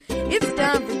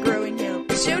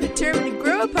show determined to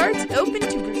grow up hearts open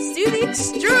to pursue the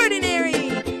extraordinary.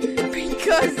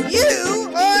 Because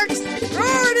you are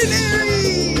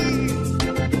extraordinary!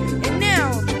 And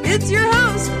now, it's your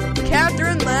host,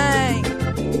 Catherine Lang.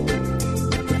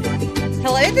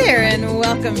 Hello there, and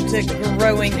welcome to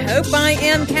Growing Hope. I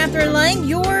am Catherine Lang,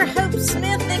 your Hope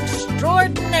Smith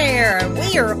extraordinaire.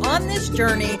 We are on this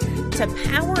journey to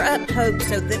power up hope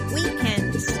so that we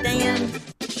can stand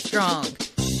strong.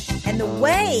 And the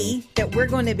way that we're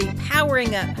going to be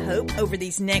powering up hope over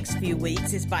these next few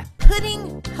weeks is by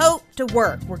putting hope to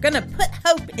work. We're going to put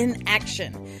hope in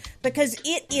action because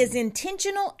it is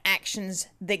intentional actions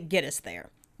that get us there.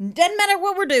 Doesn't matter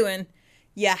what we're doing.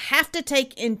 You have to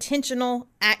take intentional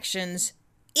actions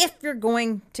if you're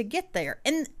going to get there.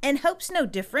 And hope's no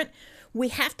different. We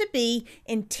have to be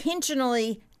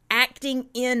intentionally acting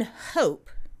in hope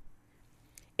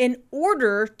in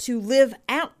order to live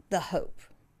out the hope.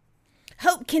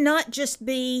 Hope cannot just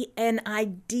be an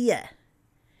idea.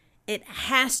 It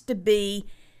has to be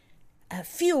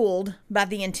fueled by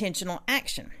the intentional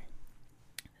action.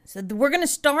 So we're going to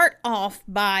start off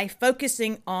by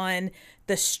focusing on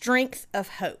the strength of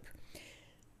hope.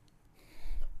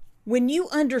 When you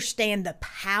understand the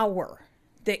power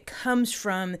that comes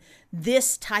from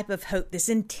this type of hope, this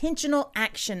intentional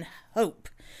action hope,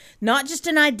 not just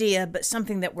an idea, but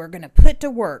something that we're going to put to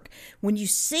work. When you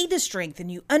see the strength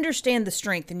and you understand the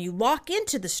strength and you lock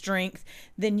into the strength,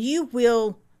 then you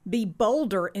will be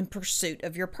bolder in pursuit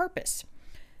of your purpose.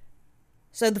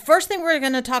 So the first thing we're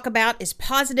going to talk about is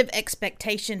positive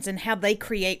expectations and how they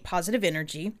create positive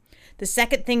energy. The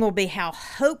second thing will be how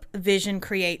hope vision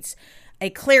creates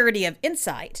a clarity of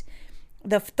insight.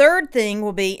 The third thing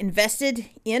will be invested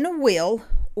in a will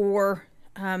or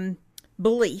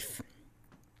belief.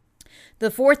 The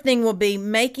fourth thing will be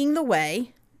making the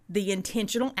way, the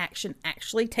intentional action,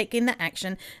 actually taking the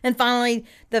action. And finally,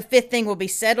 the fifth thing will be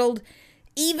settled,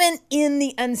 even in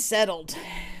the unsettled.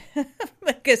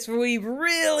 Because we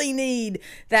really need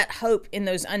that hope in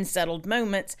those unsettled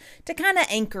moments to kind of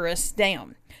anchor us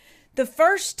down. The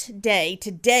first day,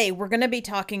 today, we're going to be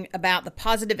talking about the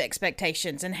positive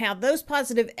expectations and how those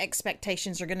positive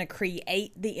expectations are going to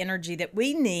create the energy that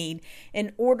we need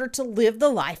in order to live the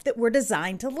life that we're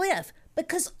designed to live.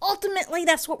 Because ultimately,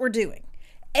 that's what we're doing.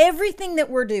 Everything that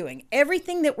we're doing,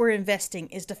 everything that we're investing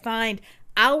is to find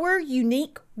our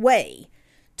unique way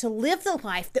to live the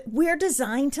life that we're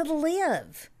designed to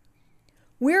live.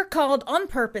 We're called on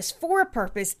purpose, for a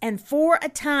purpose, and for a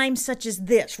time such as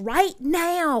this. Right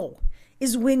now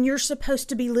is when you're supposed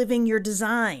to be living your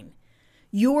design,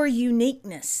 your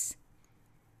uniqueness.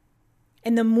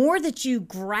 And the more that you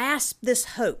grasp this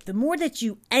hope, the more that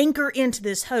you anchor into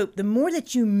this hope, the more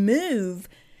that you move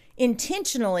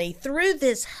intentionally through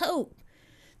this hope,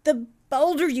 the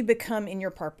bolder you become in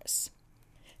your purpose.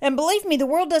 And believe me, the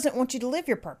world doesn't want you to live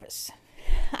your purpose.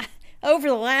 Over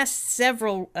the last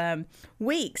several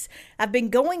weeks, I've been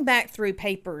going back through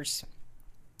papers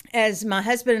as my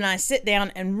husband and I sit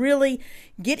down and really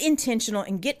get intentional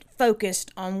and get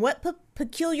focused on what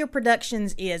Peculiar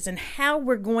Productions is and how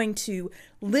we're going to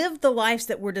live the lives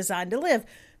that we're designed to live,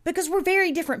 because we're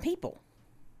very different people.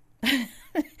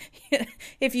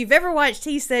 If you've ever watched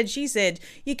He Said, She Said,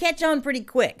 you catch on pretty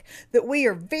quick that we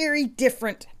are very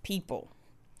different people.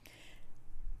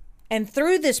 And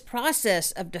through this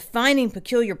process of defining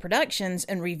Peculiar Productions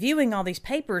and reviewing all these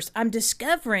papers, I'm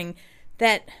discovering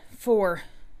that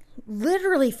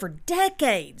literally for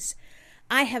decades,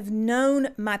 I have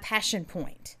known my passion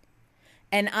point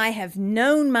and I have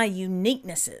known my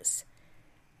uniquenesses,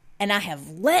 and I have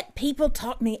let people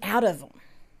talk me out of them.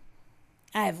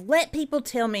 I have let people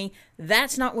tell me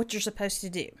that's not what you're supposed to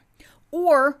do.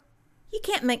 Or you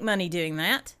can't make money doing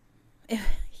that.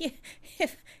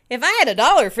 If I had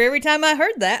 $1 for every time I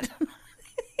heard that, it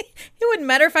wouldn't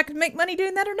matter if I could make money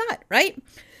doing that or not, right?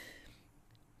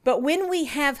 But when we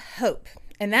have hope,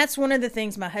 and that's one of the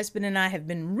things my husband and I have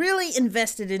been really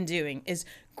invested in doing, is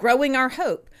growing our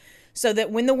hope so that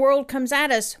when the world comes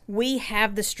at us, we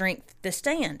have the strength to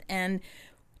stand. And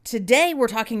today we're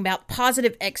talking about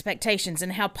positive expectations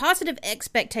and how positive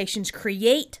expectations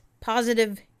create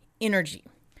positive energy.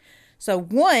 So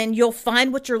one, you'll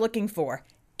find what you're looking for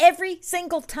every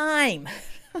single time.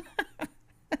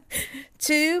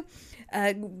 2,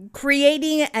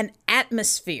 creating an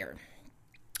atmosphere,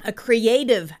 a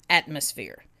creative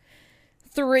atmosphere.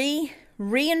 3,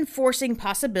 reinforcing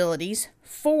possibilities.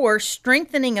 4,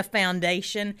 strengthening a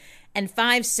foundation. And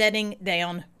 5, setting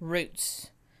down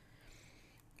roots.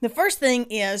 The first thing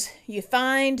is you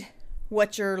find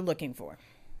what you're looking for.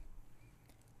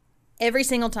 Every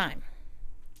single time.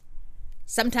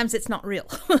 Sometimes it's not real.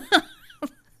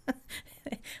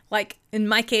 Like in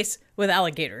my case with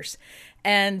alligators.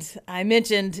 And I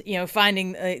mentioned,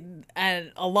 finding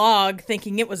a log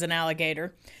thinking it was an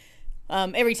alligator.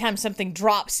 Every time something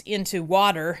drops into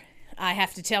water, I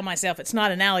have to tell myself it's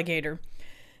not an alligator,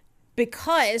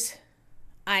 because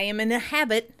I am in the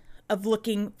habit of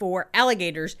looking for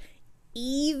alligators,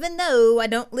 even though I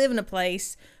don't live in a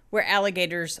place where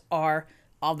alligators are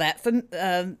all that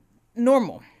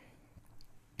normal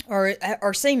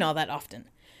or seen all that often.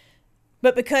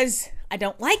 But because I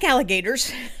don't like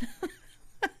alligators,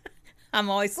 I'm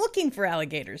always looking for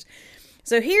alligators.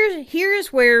 So here's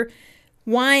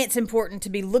why it's important to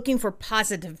be looking for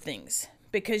positive things,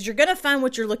 because you're going to find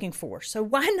what you're looking for. So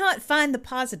why not find the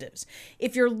positives?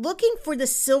 If you're looking for the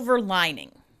silver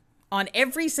lining on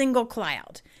every single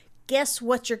cloud, guess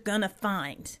what you're going to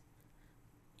find?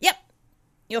 Yep,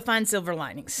 you'll find silver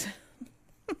linings.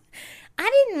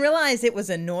 I didn't realize it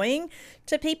was annoying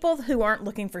to people who aren't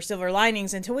looking for silver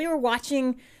linings until we were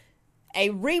watching a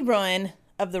rerun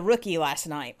of The Rookie last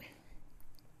night.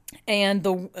 And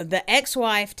the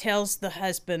ex-wife tells the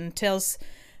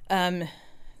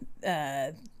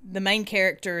main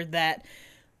character that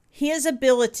his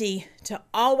ability to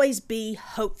always be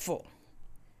hopeful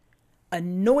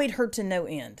annoyed her to no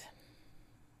end.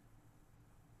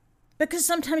 Because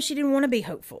sometimes she didn't want to be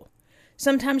hopeful.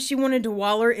 Sometimes she wanted to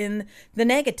wallow in the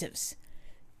negatives.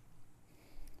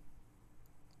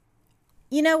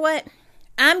 You know what?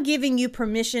 I'm giving you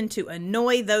permission to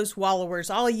annoy those wallowers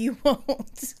all you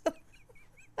want.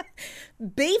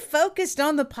 Be focused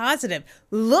on the positive.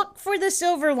 Look for the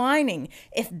silver lining.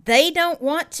 If they don't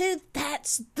want to,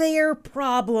 that's their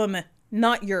problem,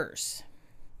 not yours.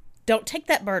 Don't take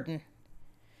that burden.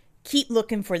 Keep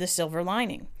looking for the silver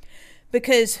lining.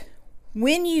 Because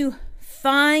when you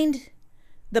find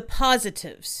the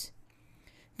positives,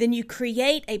 then you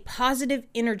create a positive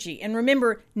energy. And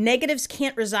remember, negatives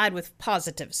can't reside with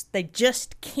positives. They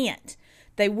just can't.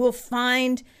 They will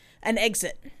find an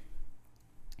exit.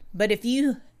 But if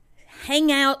you hang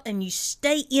out and you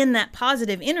stay in that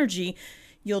positive energy,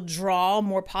 you'll draw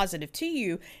more positive to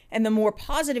you. And the more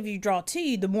positive you draw to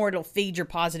you, the more it'll feed your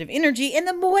positive energy, and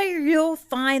the more you'll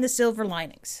find the silver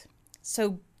linings.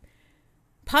 So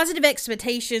positive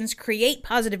expectations create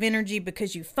positive energy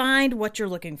because you find what you're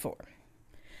looking for.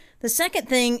 The second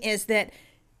thing is that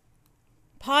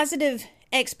positive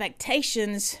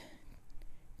expectations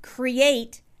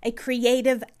create a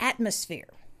creative atmosphere.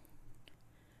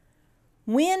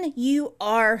 When you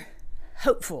are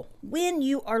hopeful, when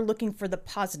you are looking for the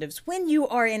positives, when you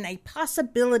are in a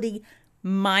possibility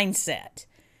mindset,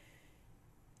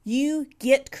 you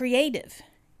get creative.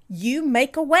 You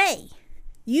make a way.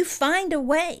 You find a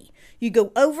way. You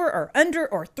go over or under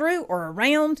or through or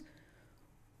around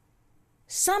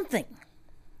something,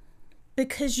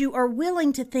 because you are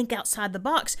willing to think outside the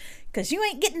box, because you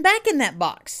ain't getting back in that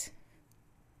box.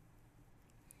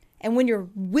 And when you're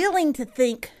willing to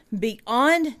think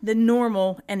beyond the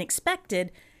normal and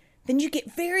expected, then you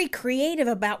get very creative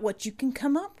about what you can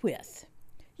come up with.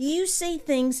 You see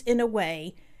things in a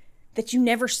way that you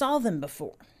never saw them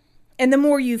before. And the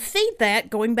more you feed that,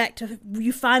 going back to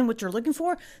you find what you're looking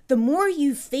for, the more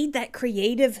you feed that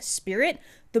creative spirit,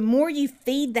 the more you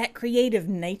feed that creative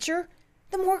nature,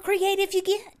 the more creative you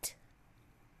get.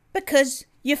 Because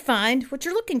you find what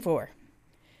you're looking for.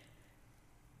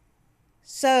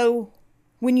 So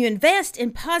when you invest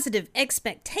in positive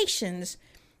expectations,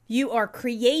 you are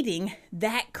creating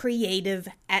that creative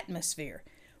atmosphere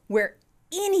where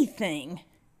anything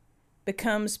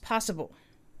becomes possible.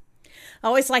 I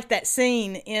always like that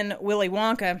scene in Willy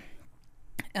Wonka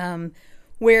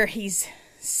where he's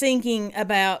singing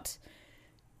about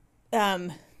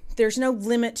there's no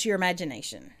limit to your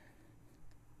imagination.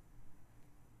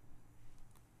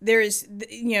 There's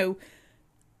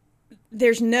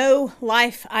no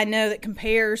life I know that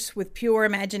compares with pure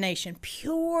imagination.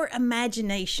 Pure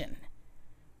imagination.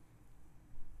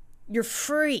 You're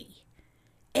free.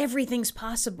 Everything's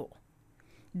possible.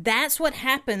 That's what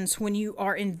happens when you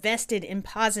are invested in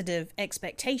positive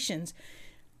expectations.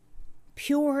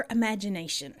 Pure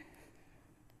imagination.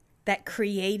 That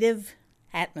creative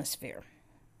atmosphere.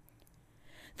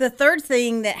 The third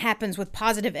thing that happens with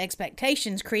positive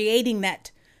expectations, creating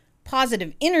that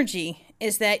positive energy,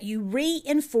 is that you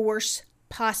reinforce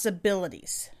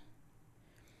possibilities.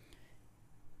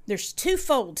 There's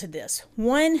twofold to this.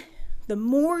 One, the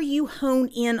more you hone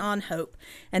in on hope,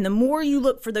 and the more you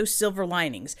look for those silver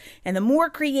linings, and the more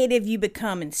creative you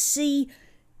become and see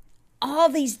all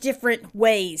these different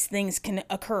ways things can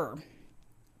occur,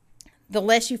 the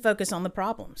less you focus on the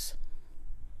problems.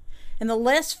 And the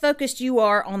less focused you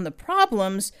are on the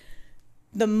problems,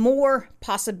 the more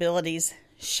possibilities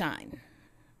shine.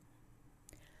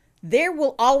 There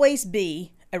will always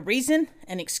be a reason,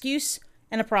 an excuse,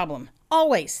 and a problem.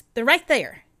 Always. They're right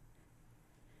there.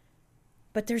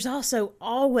 But there's also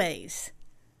always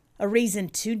a reason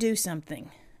to do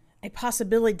something, a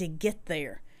possibility to get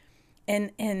there,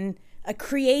 and a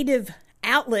creative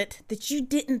outlet that you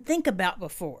didn't think about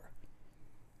before.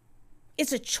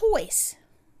 It's a choice.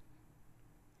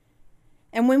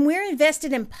 And when we're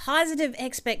invested in positive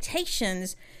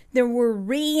expectations, then we're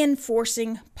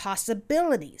reinforcing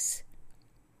possibilities.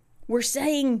 We're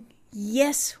saying,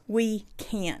 yes, we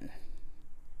can.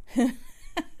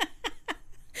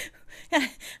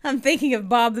 I'm thinking of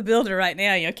Bob the Builder right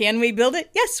now. Can we build it?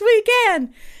 Yes, we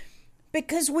can.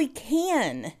 Because we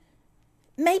can.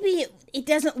 Maybe it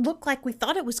doesn't look like we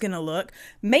thought it was going to look.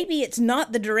 Maybe it's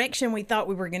not the direction we thought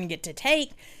we were going to get to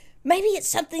take. Maybe it's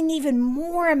something even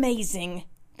more amazing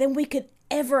than we could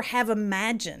ever have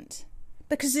imagined.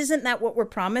 Because isn't that what we're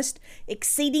promised?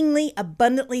 Exceedingly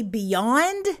abundantly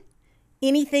beyond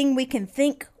anything we can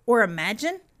think or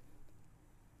imagine?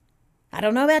 I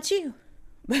don't know about you,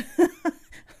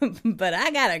 but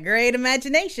I got a great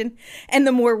imagination. And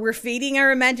the more we're feeding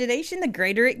our imagination, the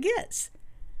greater it gets.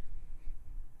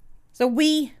 So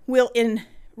we will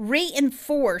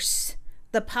reinforce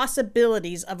the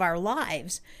possibilities of our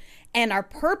lives and our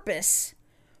purpose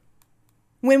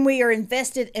when we are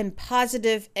invested in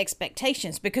positive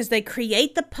expectations, because they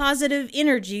create the positive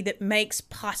energy that makes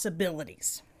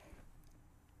possibilities.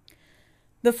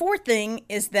 The fourth thing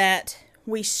is that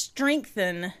we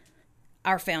strengthen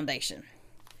our foundation.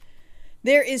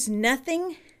 There is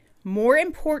nothing more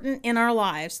important in our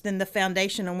lives than the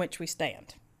foundation on which we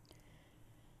stand.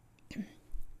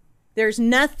 There's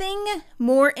nothing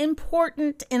more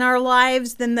important in our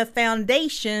lives than the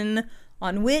foundation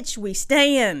on which we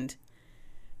stand.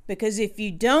 Because if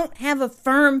you don't have a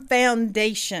firm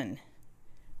foundation,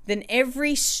 then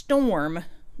every storm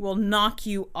will knock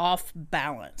you off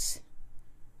balance.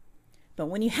 But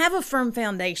when you have a firm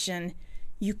foundation,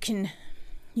 you can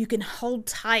hold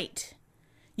tight.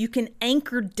 You can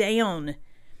anchor down.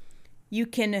 You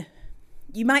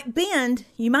might bend,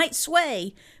 you might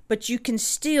sway, but you can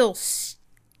still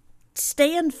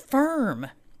stand firm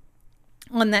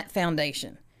on that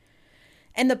foundation.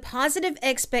 And the positive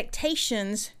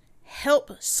expectations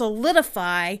help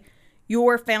solidify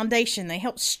your foundation. They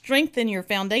help strengthen your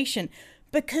foundation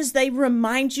because they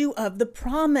remind you of the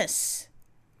promise.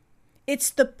 It's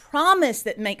the promise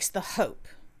that makes the hope.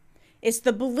 It's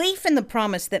the belief in the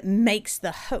promise that makes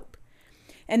the hope.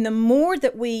 And the more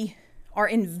that we are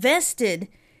invested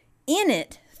in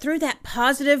it through that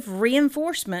positive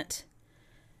reinforcement,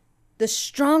 the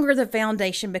stronger the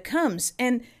foundation becomes,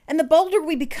 and the bolder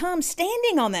we become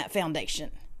standing on that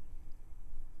foundation.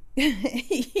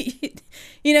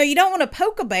 You don't want to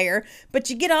poke a bear, but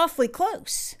you get awfully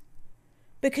close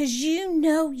because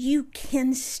you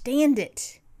can stand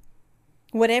it,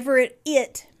 whatever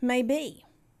it may be.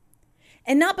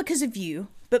 And not because of you,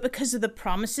 but because of the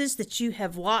promises that you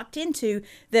have locked into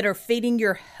that are feeding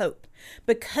your hope.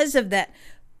 Because of that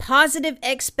positive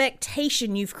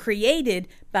expectation you've created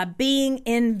by being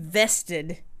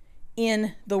invested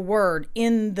in the word,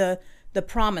 in the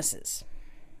promises.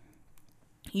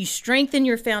 You strengthen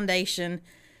your foundation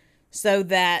so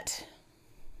that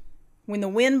when the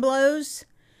wind blows,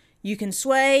 you can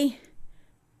sway,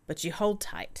 but you hold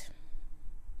tight.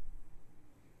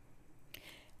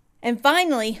 And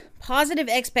finally, positive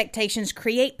expectations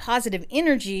create positive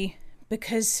energy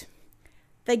because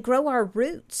they grow our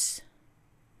roots.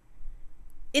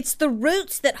 It's the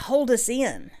roots that hold us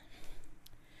in.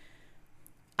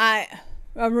 I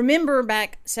remember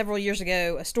back several years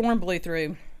ago, a storm blew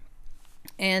through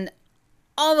and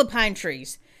all the pine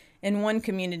trees in one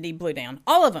community blew down,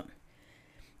 all of them.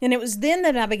 And it was then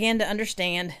that I began to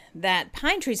understand that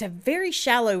pine trees have very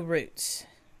shallow roots.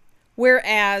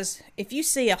 Whereas if you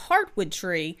see a hardwood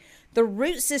tree, the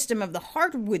root system of the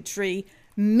hardwood tree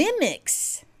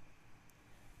mimics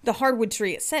the hardwood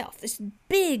tree itself. This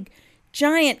big,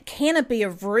 giant canopy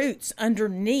of roots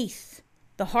underneath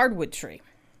the hardwood tree.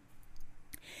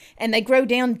 And they grow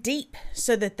down deep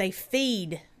so that they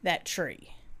feed that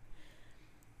tree.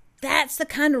 That's the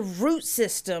kind of root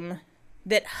system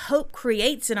that hope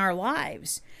creates in our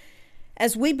lives.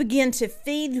 As we begin to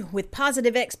feed with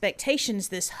positive expectations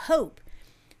this hope,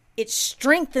 it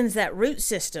strengthens that root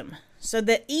system so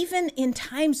that even in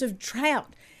times of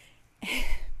drought,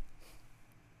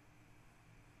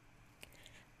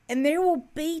 and there will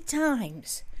be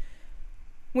times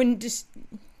when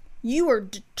you are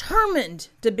determined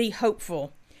to be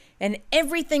hopeful and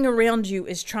everything around you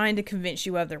is trying to convince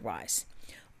you otherwise.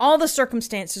 All the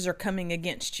circumstances are coming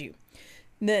against you.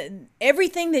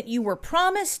 Everything that you were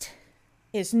promised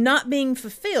is not being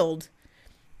fulfilled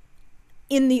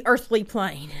in the earthly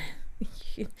plane.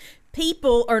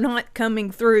 People are not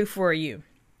coming through for you.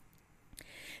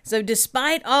 So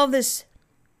despite all this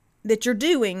that you're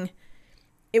doing,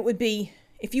 it would be,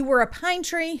 if you were a pine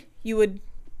tree, you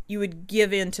would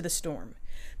give in to the storm.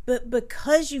 But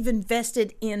because you've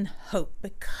invested in hope,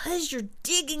 because you're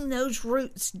digging those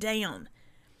roots down,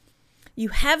 you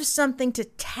have something to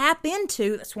tap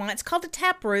into. That's why it's called a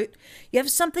taproot. You have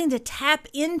something to tap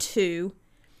into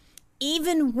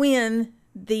even when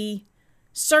the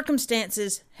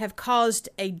circumstances have caused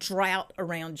a drought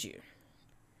around you.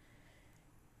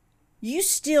 You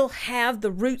still have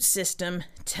the root system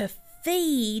to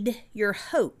feed your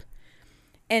hope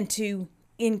and to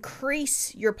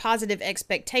increase your positive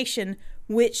expectation,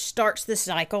 which starts the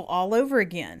cycle all over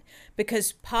again.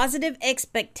 Because positive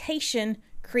expectation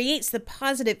creates the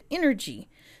positive energy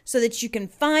so that you can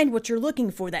find what you're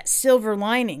looking for, that silver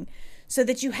lining, so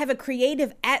that you have a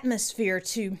creative atmosphere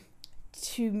to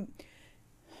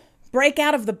break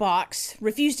out of the box,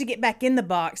 refuse to get back in the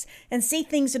box, and see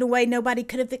things in a way nobody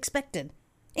could have expected,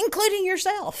 including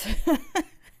yourself.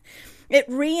 It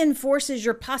reinforces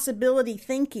your possibility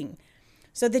thinking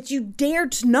so that you dare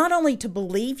to not only to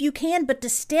believe you can, but to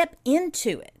step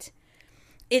into it.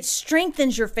 It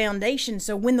strengthens your foundation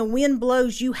so when the wind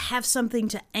blows, you have something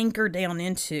to anchor down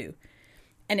into.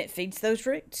 And it feeds those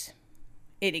roots.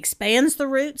 It expands the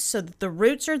roots so that the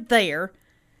roots are there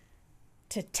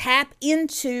to tap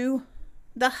into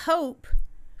the hope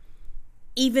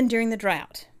even during the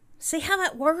drought. See how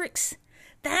that works?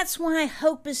 That's why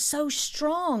hope is so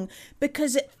strong,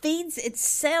 because it feeds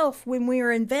itself when we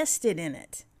are invested in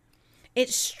it. It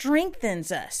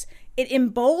strengthens us. It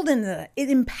emboldens us.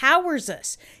 It empowers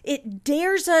us. It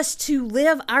dares us to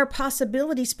live our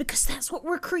possibilities because that's what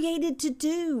we're created to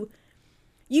do.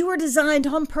 You were designed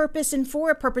on purpose and for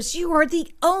a purpose. You are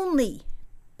the only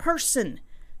person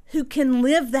who can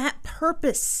live that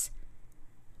purpose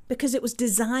because it was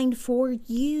designed for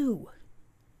you.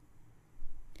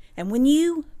 And when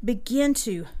you begin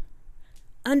to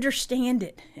understand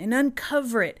it and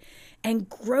uncover it and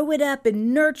grow it up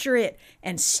and nurture it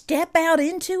and step out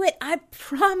into it, I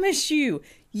promise you,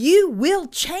 you will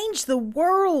change the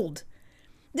world.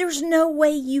 There's no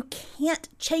way you can't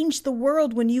change the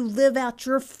world when you live out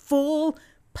your full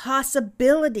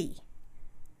possibility.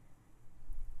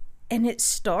 And it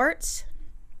starts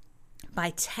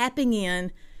by tapping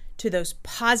in to those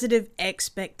positive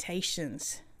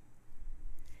expectations.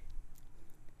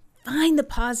 Find the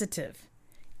positive.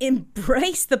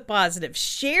 Embrace the positive.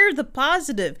 Share the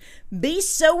positive. Be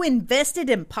so invested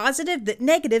in positive that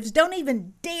negatives don't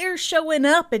even dare showing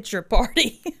up at your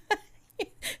party.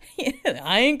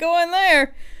 I ain't going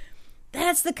there.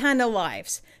 That's the kind of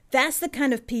lives. That's the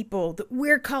kind of people that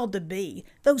we're called to be.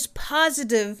 Those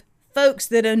positive folks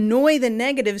that annoy the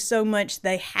negative so much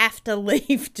they have to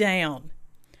leave town.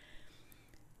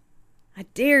 I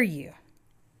dare you.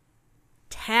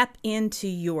 Tap into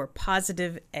your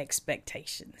positive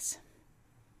expectations.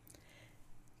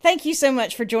 Thank you so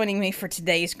much for joining me for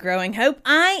today's Growing Hope.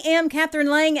 I am Catherine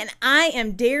Lang, and I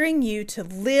am daring you to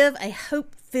live a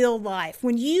hope-filled life.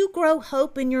 When you grow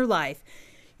hope in your life,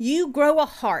 you grow a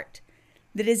heart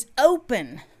that is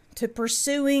open to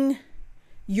pursuing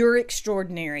your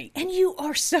extraordinary. And you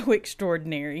are so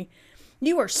extraordinary.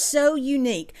 You are so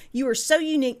unique. You are so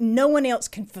unique, no one else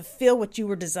can fulfill what you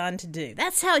were designed to do.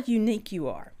 That's how unique you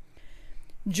are.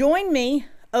 Join me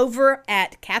over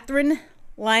at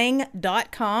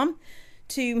CatherineLang.com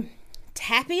to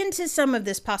tap into some of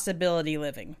this possibility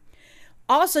living.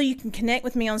 Also, you can connect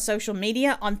with me on social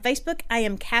media. On Facebook, I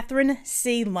am Catherine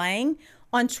C. Lang.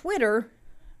 On Twitter,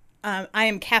 I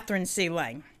am Catherine C.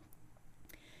 Lang.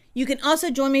 You can also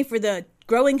join me for the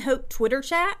Growing Hope Twitter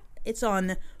chat. It's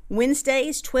on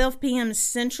Wednesdays, 12 p.m.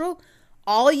 Central.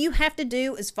 All you have to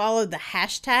do is follow the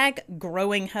hashtag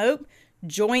Growing Hope,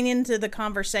 join into the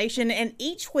conversation, and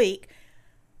each week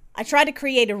I try to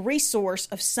create a resource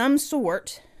of some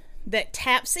sort that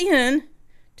taps in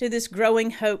to this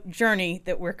Growing Hope journey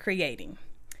that we're creating.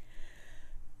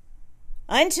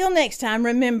 Until next time,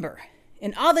 remember,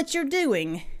 in all that you're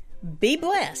doing, be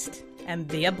blessed and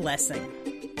be a blessing.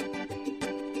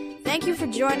 Thank you for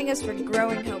joining us for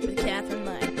Growing Hope with Catherine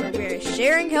Lang, where we are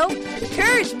sharing hope,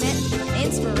 encouragement, and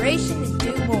inspiration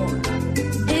to do more.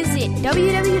 Visit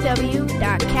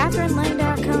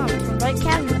www.catherinelang.com to invite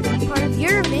Catherine to be part of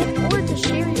your event or to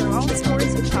share your own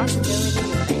stories of possibility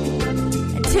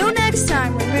living. Until next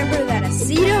time, remember that a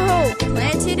seed of hope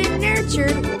planted and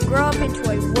nurtured will grow up into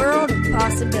a world of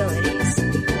possibilities.